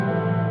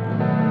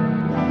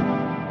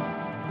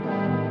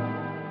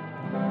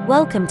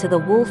Welcome to the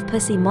Wolf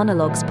Pussy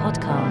Monologues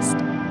podcast,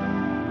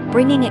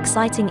 bringing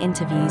exciting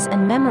interviews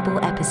and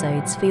memorable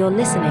episodes for your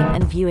listening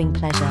and viewing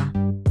pleasure.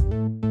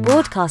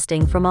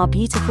 Broadcasting from our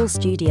beautiful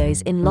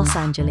studios in Los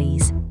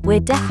Angeles, we're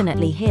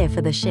definitely here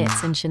for the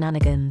shits and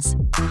shenanigans.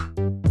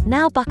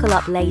 Now buckle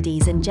up,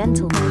 ladies and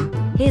gentlemen,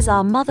 here's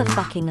our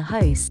motherfucking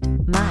host,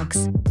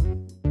 Mags.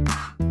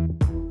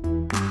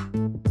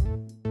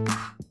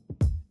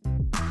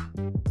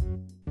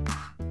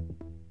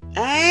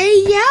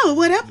 Hey yo,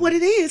 what up, what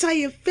it is, how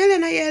you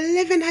feeling, how you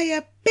living, how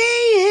you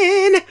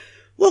been?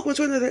 Welcome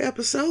to another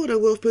episode of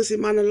Wolf Pussy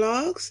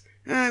Monologues.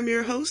 I'm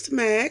your host,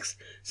 Max.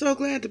 So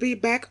glad to be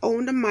back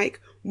on the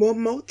mic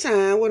one more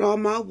time with all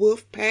my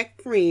wolf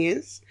pack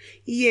friends.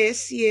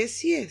 Yes.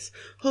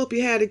 Hope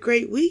you had a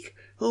great week.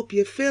 Hope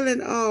you're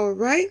feeling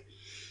alright.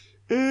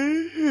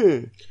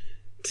 Today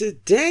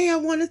I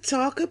want to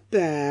talk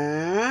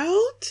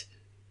about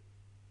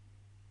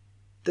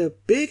the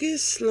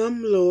biggest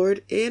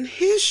slumlord in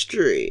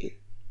history.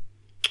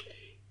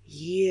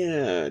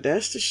 Yeah,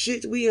 that's the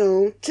shit we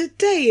on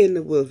today in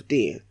the Wolf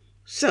Den.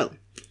 So,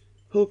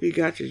 hope you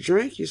got your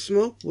drink, your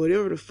smoke,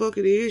 whatever the fuck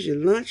it is, your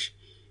lunch,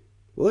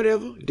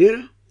 whatever,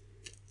 dinner.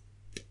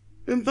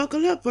 And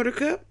buckle up,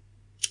 buttercup.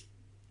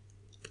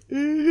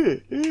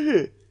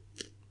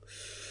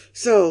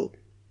 So,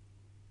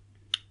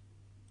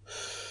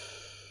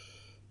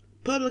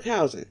 public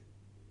housing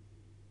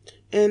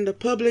and the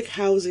public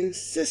housing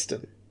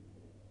system.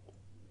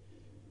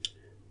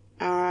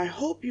 I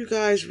hope you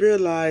guys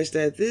realize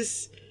that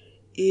this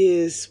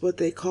is what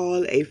they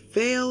call a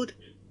failed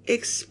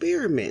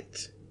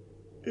experiment.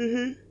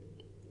 You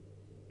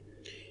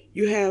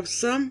have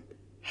some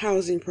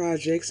housing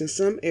projects in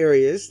some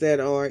areas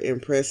that are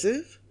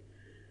impressive,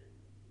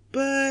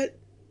 but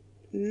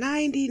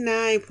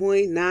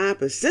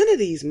 99.9% of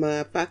these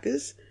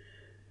motherfuckers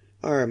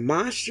are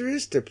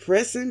monstrous,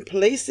 depressing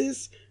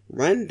places,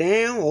 run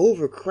down,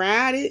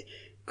 overcrowded,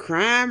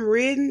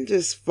 crime-ridden,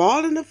 just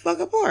falling the fuck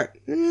apart.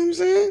 You know what I'm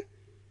saying?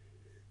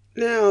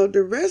 Now,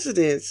 the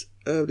residents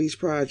of these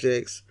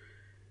projects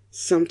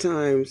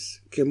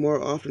sometimes can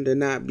more often than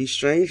not be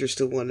strangers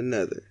to one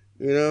another,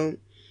 you know?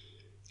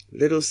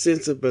 Little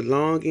sense of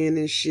belonging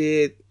and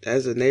shit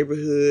as a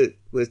neighborhood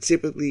would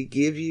typically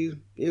give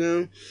you, you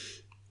know?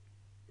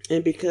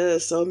 And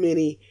because so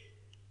many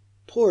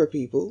poor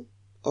people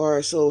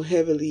are so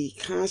heavily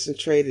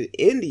concentrated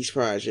in these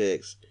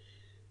projects,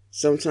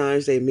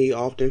 sometimes they may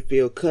often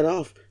feel cut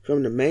off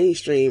from the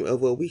mainstream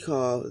of what we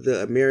call the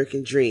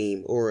American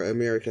dream or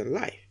American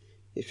life.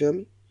 You feel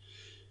me?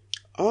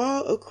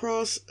 All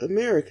across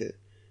America,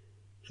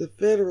 the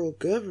federal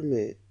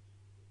government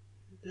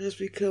has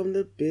become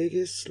the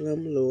biggest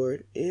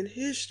slumlord in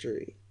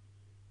history.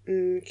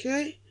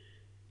 Okay?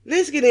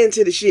 Let's get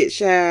into the shit,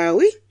 shall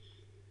we?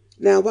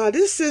 Now, while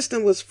this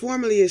system was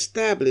formally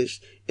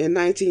established in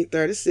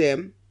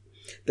 1937,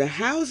 the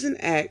Housing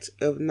Act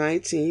of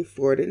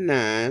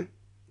 1949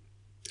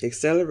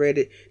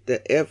 accelerated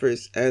the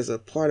efforts as a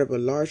part of a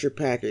larger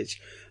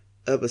package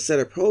of a set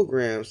of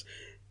programs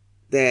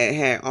that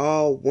had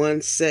all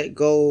one set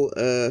goal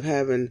of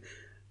having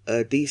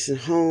a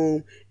decent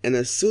home and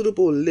a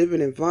suitable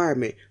living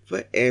environment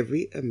for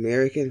every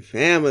American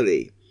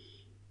family.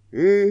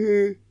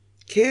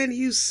 Can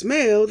you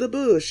smell the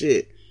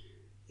bullshit?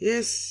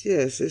 Yes,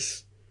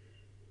 it's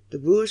the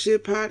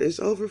bullshit pot is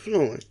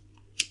overflowing.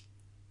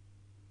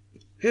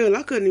 Hell,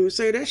 I couldn't even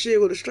say that shit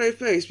with a straight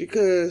face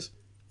because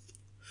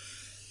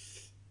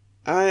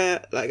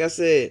like I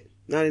said,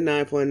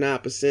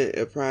 99.9%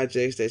 of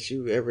projects that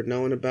you ever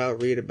known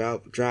about, read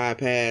about, drive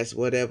past,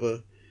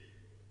 whatever.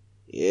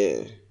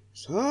 Yeah,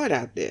 it's hard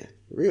out there.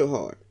 Real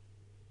hard.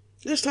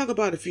 Let's talk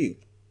about a few,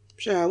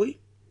 shall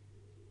we?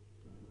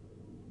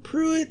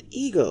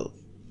 Pruitt-Eagle,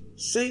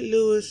 St.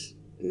 Louis,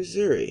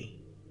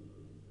 Missouri.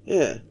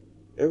 Yeah,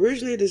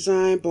 originally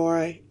designed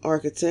by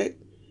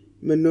architect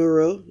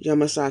Minoru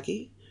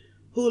Yamasaki,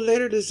 who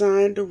later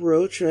designed the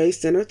World Trade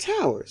Center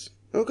towers.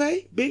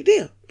 Okay, big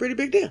deal, pretty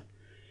big deal.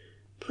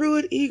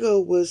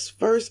 Pruitt-Eagle was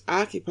first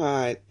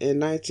occupied in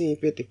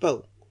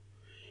 1954,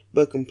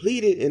 but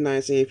completed in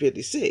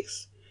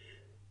 1956.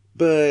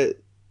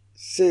 But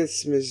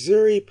since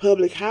Missouri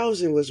public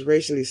housing was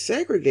racially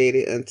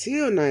segregated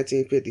until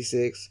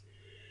 1956,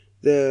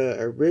 the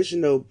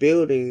original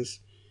buildings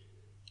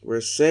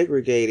were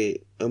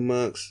segregated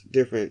amongst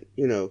different,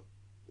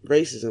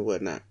 races and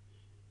whatnot.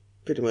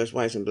 Pretty much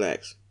whites and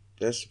blacks.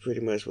 That's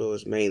pretty much what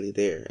was mainly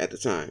there at the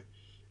time.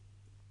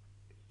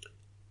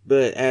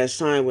 But as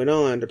time went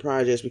on, the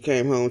projects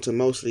became home to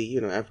mostly,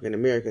 African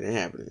American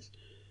inhabitants.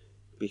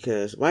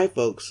 Because white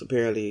folks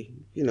apparently,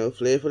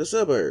 fled for the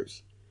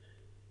suburbs.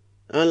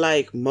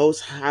 Unlike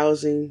most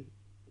housing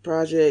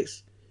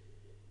projects,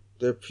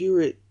 the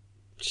Pruitt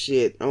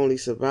shit only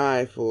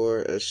survived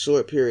for a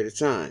short period of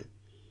time.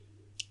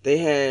 They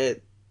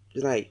had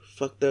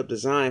fucked up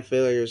design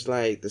failures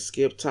like the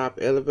skip top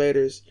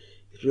elevators.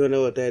 If you don't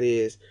know what that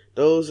is,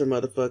 those are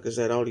motherfuckers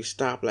that only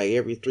stop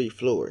every 3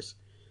 floors.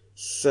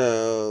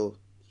 So,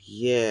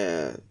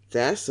 yeah,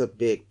 that's a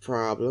big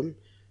problem.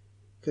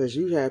 Because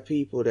you have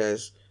people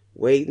that's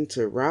waiting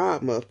to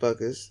rob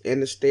motherfuckers in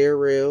the stair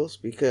rails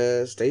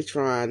because they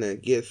trying to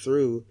get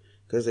through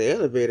because the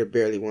elevator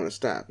barely want to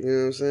stop. You know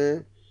what I'm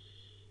saying?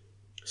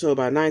 So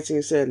by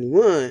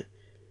 1971,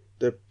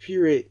 the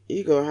Puritan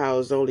Eagle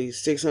housed only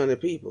 600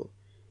 people.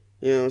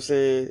 You know what I'm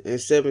saying? And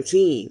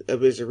 17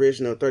 of its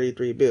original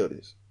 33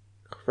 buildings.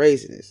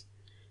 Craziness.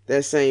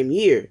 That same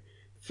year,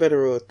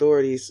 federal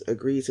authorities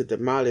agreed to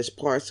demolish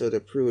parts of the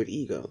Pruitt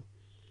Eagle.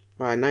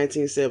 By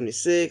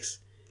 1976,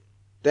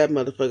 that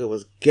motherfucker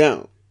was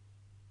gone.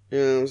 You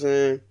know what I'm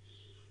saying?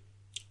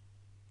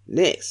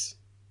 Next,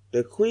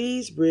 the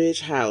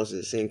Queensbridge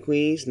houses in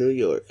Queens, New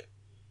York.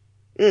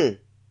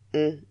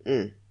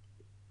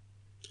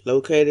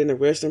 Located in the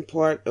western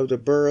part of the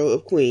borough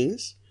of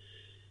Queens.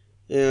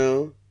 You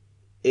know,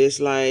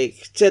 it's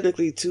like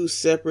technically two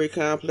separate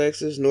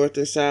complexes, north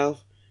and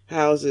south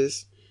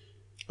houses.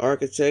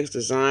 Architects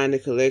designed a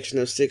collection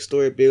of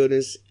 6-story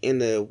buildings in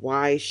the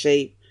Y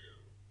shape,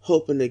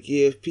 hoping to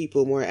give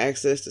people more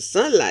access to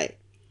sunlight.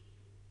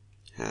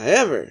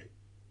 However,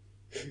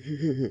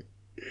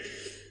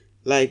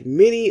 like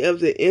many of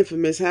the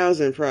infamous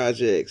housing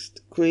projects,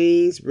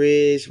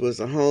 Queensbridge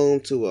was a home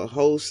to a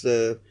host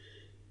of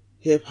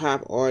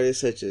hip-hop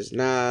artists such as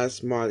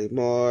Nas, Marley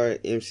Marl,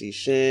 MC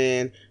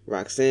Shan,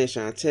 Roxanne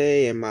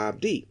Shante, and Mobb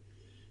Deep,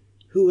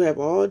 who have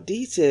all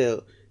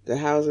detailed the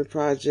housing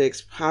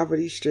project's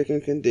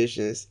poverty-stricken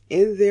conditions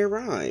in their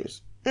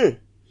rhymes.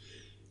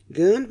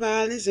 Gun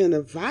violence and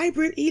a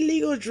vibrant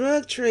illegal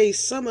drug trade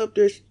sum up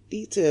their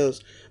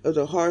details of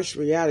the harsh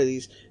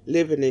realities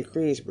living in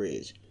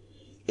Queensbridge.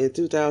 In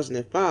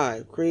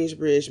 2005,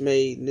 Queensbridge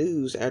made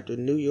news after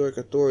New York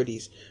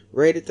authorities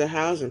raided the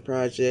housing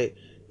project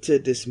to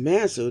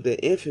dismantle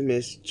the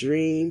infamous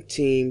Dream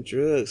Team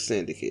drug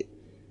syndicate.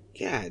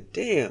 God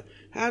damn,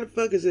 how the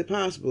fuck is it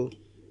possible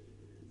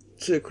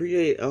to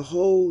create a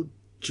whole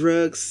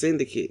drug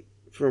syndicate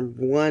from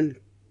one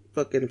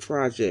fucking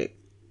project?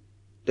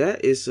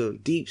 That is some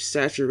deep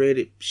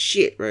saturated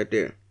shit right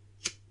there.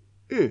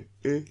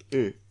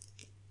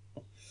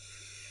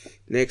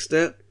 Next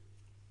up,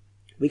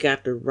 we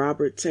got the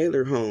Robert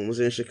Taylor homes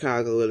in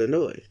Chicago,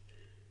 Illinois.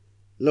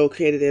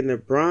 Located in the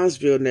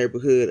Bronzeville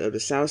neighborhood of the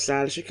south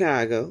side of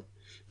Chicago,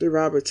 the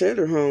Robert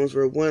Taylor homes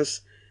were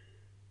once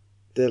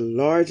the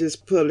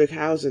largest public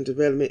housing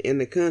development in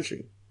the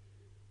country.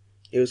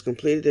 It was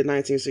completed in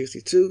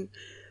 1962.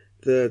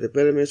 The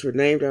developments were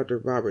named after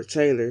Robert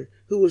Taylor,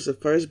 who was the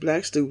first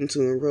black student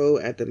to enroll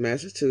at the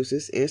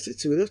Massachusetts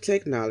Institute of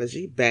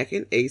Technology back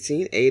in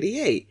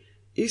 1888.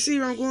 You see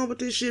where I'm going with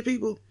this shit,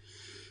 people?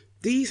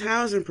 These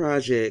housing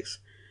projects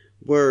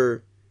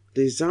were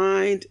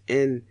designed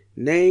and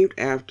named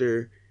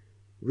after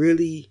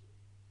really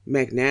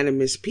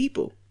magnanimous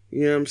people.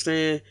 You know what I'm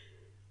saying?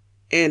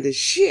 And the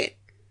shit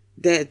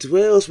that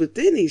dwells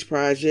within these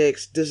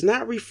projects does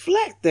not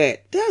reflect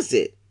that, does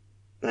it?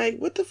 Like,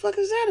 what the fuck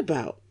is that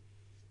about?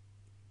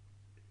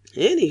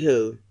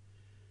 Anywho,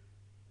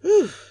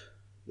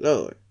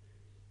 Lord,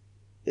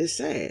 it's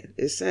sad.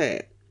 It's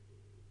sad.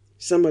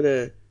 Some of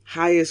the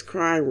highest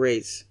crime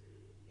rates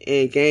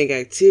and gang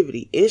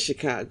activity in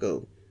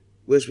Chicago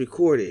was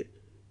recorded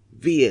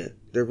via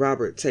the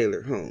Robert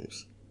Taylor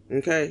homes.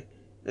 Okay?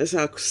 That's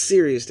how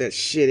serious that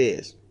shit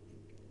is.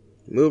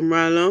 Moving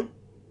right along.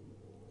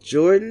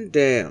 Jordan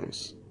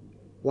Downs,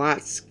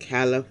 Watts,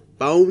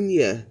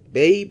 California,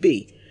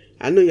 baby.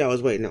 I knew y'all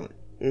was waiting on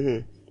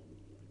it.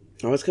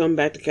 I was coming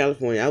back to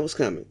California. I was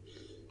coming.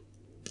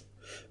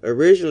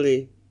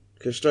 Originally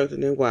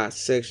constructed in Watts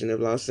section of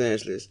Los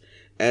Angeles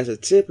as a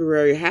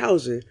temporary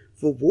housing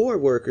for war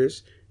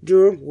workers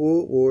during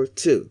World War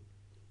II.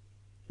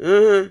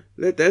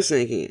 Let that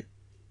sink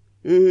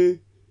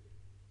in.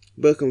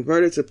 But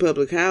converted to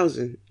public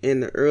housing in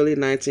the early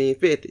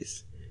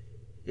 1950s.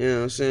 You know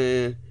what I'm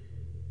saying?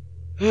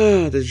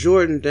 The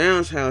Jordan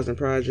Downs housing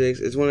projects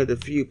is one of the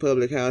few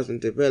public housing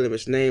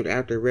developments named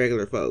after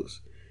regular folks.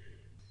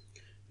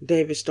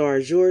 David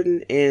Starr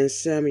Jordan and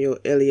Samuel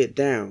Eliot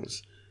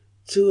Downs,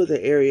 two of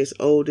the area's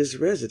oldest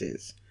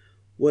residents.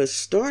 What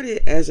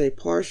started as a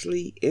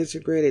partially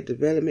integrated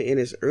development in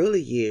its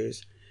early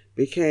years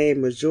became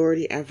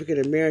majority African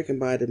American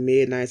by the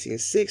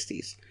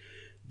mid-1960s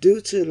due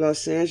to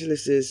Los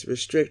Angeles'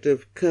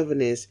 restrictive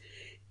covenants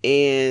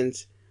and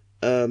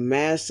a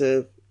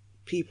massive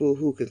people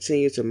who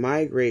continue to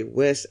migrate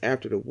west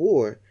after the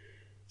war.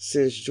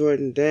 Since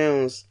Jordan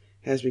Downs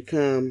has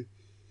become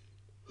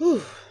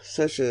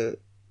such a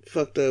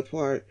fucked up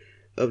part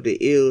of the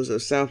ills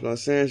of South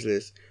Los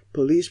Angeles,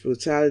 police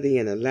brutality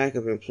and a lack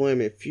of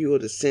employment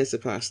fueled a sense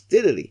of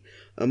hostility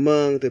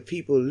among the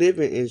people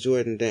living in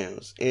Jordan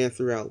Downs and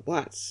throughout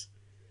Watts.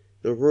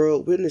 The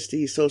world witnessed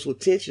these social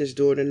tensions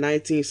during the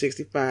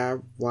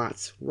 1965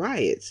 Watts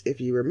riots,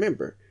 if you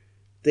remember.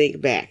 Think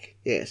back.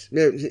 Yes,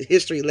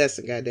 history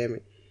lesson,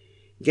 goddammit.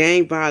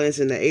 Gang violence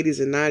in the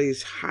 80s and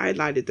 90s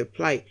highlighted the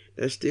plight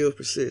that still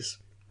persists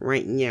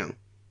right now.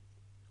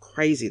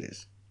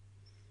 Craziness.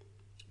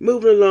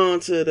 Moving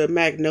along to the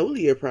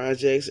Magnolia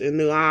Projects in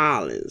New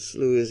Orleans,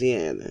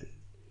 Louisiana.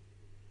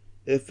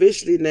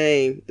 Officially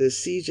named the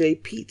C.J.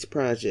 Peets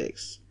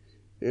Projects.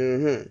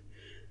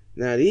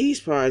 Now, these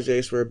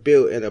projects were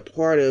built in a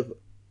part of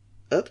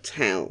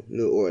uptown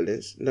New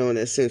Orleans known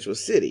as Central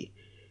City.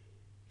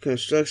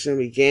 Construction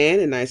began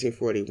in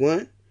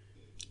 1941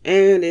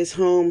 and is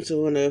home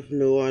to one of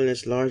New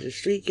Orleans' largest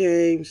street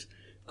games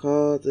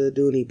called the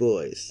Dooney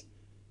Boys.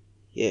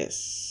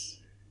 Yes.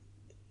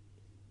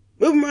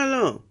 Moving right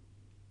along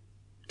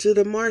to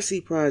the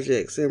Marcy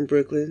Projects in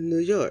Brooklyn, New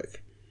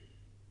York.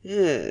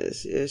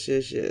 Yes.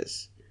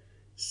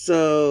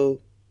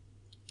 So,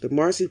 the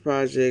Marcy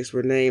Projects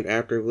were named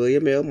after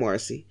William L.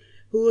 Marcy,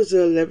 who was the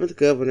 11th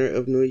governor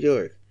of New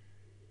York.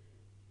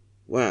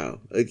 Wow.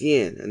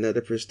 Again,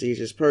 another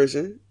prestigious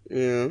person,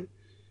 It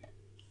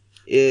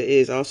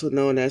is also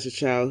known as the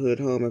childhood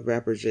home of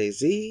rapper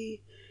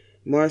Jay-Z.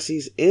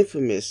 Marcy's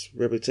infamous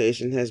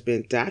reputation has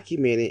been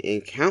documented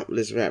in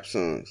countless rap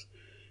songs.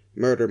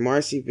 Murder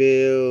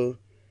Marcyville,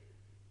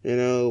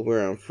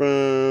 Where I'm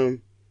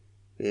From,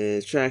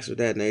 and tracks of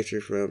that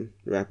nature from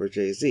rapper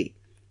Jay-Z.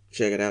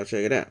 Check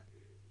it out.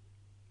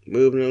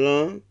 Moving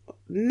along,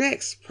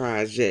 next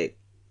project,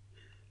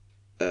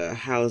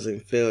 housing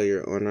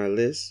failure on our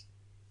list.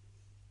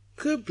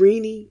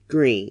 Cabrini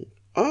Green,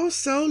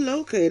 also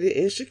located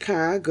in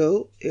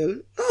Chicago,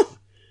 Illinois.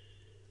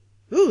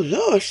 Oh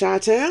Lord,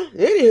 Chantel.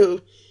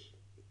 Anywho,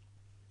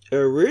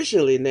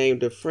 originally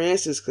named the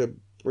Francis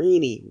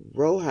Cabrini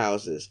row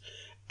houses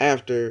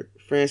after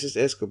Francis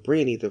S.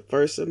 Cabrini, the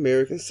first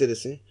American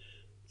citizen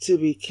to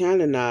be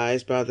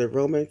canonized by the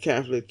Roman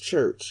Catholic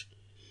Church.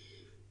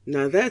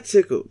 Now that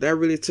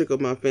really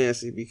tickled my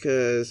fancy,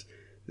 because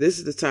this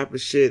is the type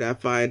of shit I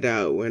find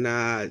out when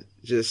I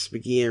just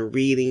begin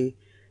reading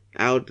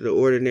out the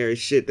ordinary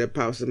shit that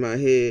pops in my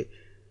head.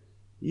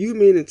 You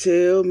mean to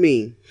tell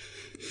me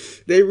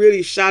they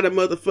really shot a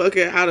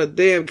motherfucker out of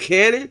damn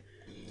cannon?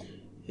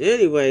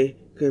 Anyway,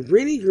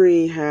 Cabrini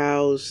Green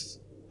housed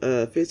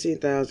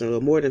 15,000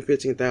 or more than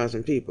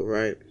 15,000 people,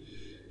 right?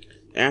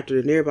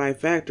 After the nearby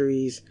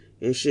factories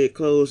and shit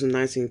closed in the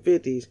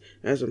 1950s,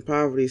 that's when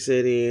poverty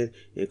set in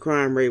and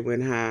crime rate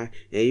went high.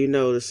 And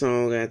the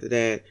song after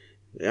that,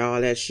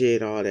 all that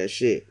shit. You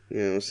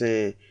know what I'm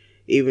saying?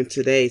 Even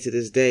today, to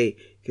this day,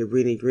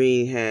 Cabrini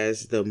Green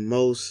has the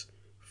most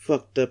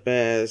fucked up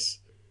ass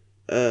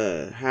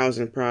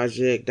housing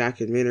project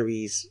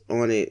documentaries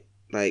on it,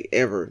 like,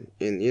 ever.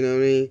 And you know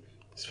what I mean?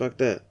 It's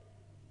fucked up.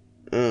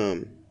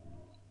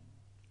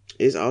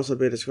 It's also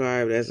been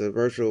described as a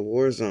virtual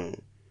war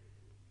zone.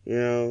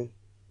 You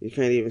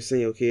can't even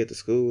send your kid to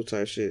school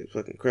type shit. It's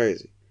fucking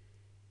crazy.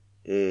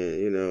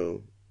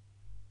 And,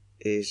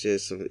 it's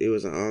just, it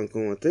was an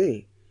ongoing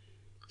thing.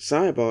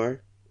 Sidebar,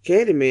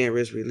 Candyman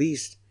was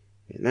released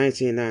in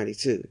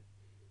 1992.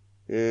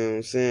 You know what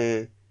I'm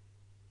saying?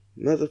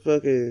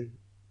 Motherfucking,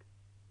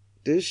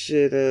 this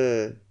shit,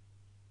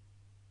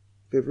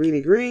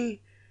 Cabrini Green,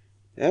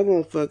 that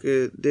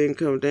motherfucker didn't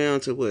come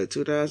down to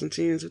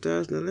 2010,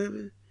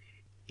 2011?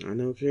 I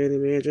know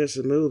Candyman just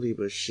a movie,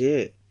 but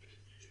shit.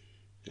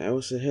 That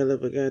was a hell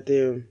of a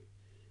goddamn,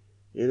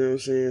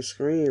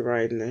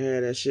 screenwriting to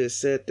have that shit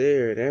set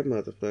there. That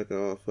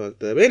motherfucker all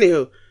fucked up.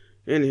 Anywho,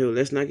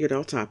 let's not get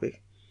off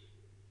topic.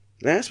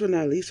 Last but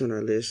not least on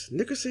our list,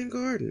 Nickerson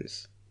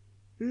Gardens.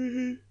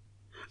 I'm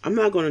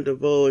not going to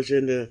divulge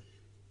into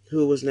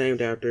who was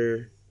named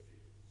after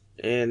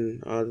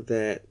and all of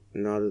that.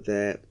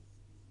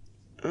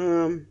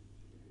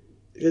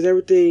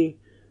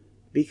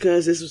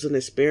 Because this was an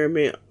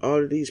experiment,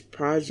 all of these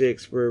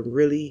projects were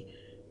really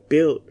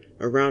built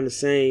around the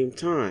same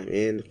time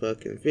in the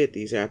fucking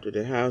 50s after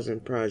the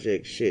housing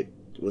project shit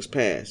was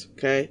passed,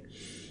 okay?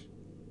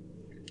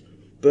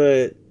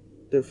 But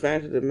the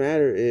fact of the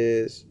matter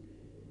is,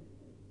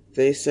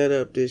 they set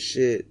up this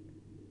shit,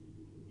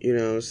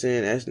 as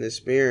an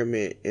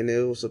experiment, and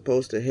it was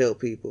supposed to help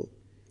people.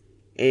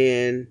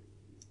 And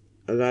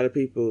a lot of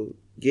people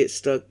get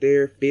stuck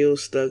there, feel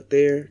stuck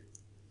there,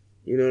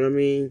 you know what I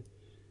mean?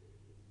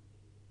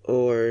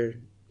 Or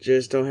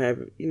just don't have,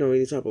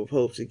 any type of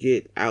hope to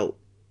get out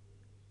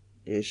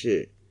and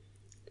shit.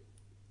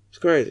 It's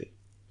crazy.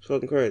 It's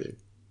fucking crazy.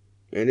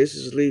 And this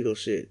is legal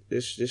shit.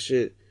 This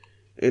shit,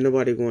 ain't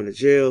nobody going to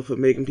jail for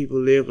making people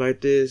live like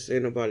this.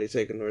 Ain't nobody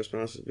taking no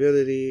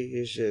responsibility.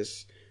 It's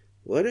just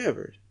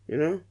whatever,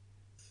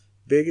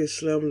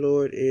 Biggest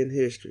slumlord in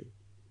history.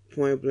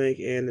 Point blank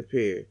and the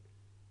period.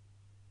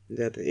 And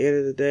at the end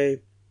of the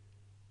day,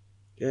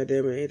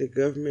 goddamn it, ain't the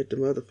government the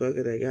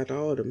motherfucker that got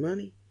all the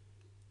money?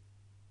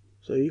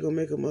 So you gonna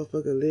make a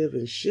motherfucker live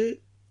in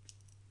shit?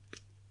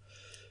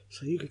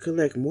 So you can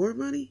collect more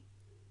money?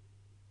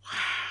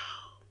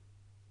 Wow.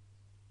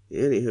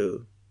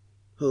 Anywho,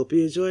 hope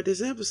you enjoyed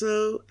this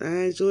episode.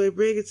 I enjoyed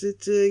bringing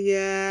it to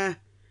ya.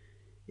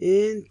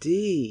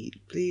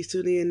 Indeed. Please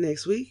tune in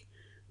next week.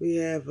 We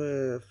have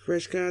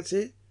fresh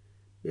content.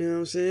 You know what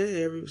I'm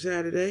saying? Every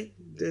Saturday.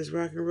 Let's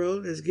rock and roll.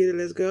 Let's get it.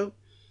 Let's go.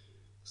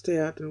 Stay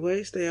out the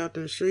way. Stay out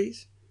the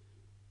streets.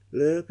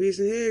 Love, peace,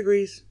 and hair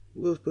grease.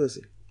 Wolf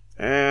pussy.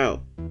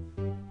 Out.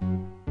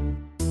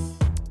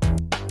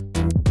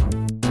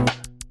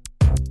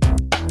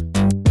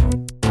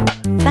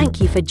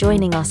 Thank you for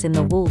joining us in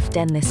the Wolf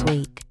Den this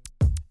week.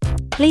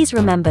 Please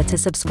remember to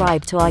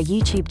subscribe to our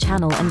YouTube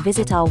channel and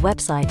visit our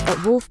website at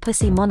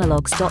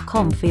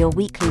wolfpussymonologues.com for your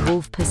weekly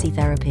wolf pussy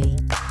therapy.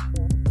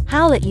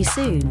 Howl at you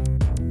soon.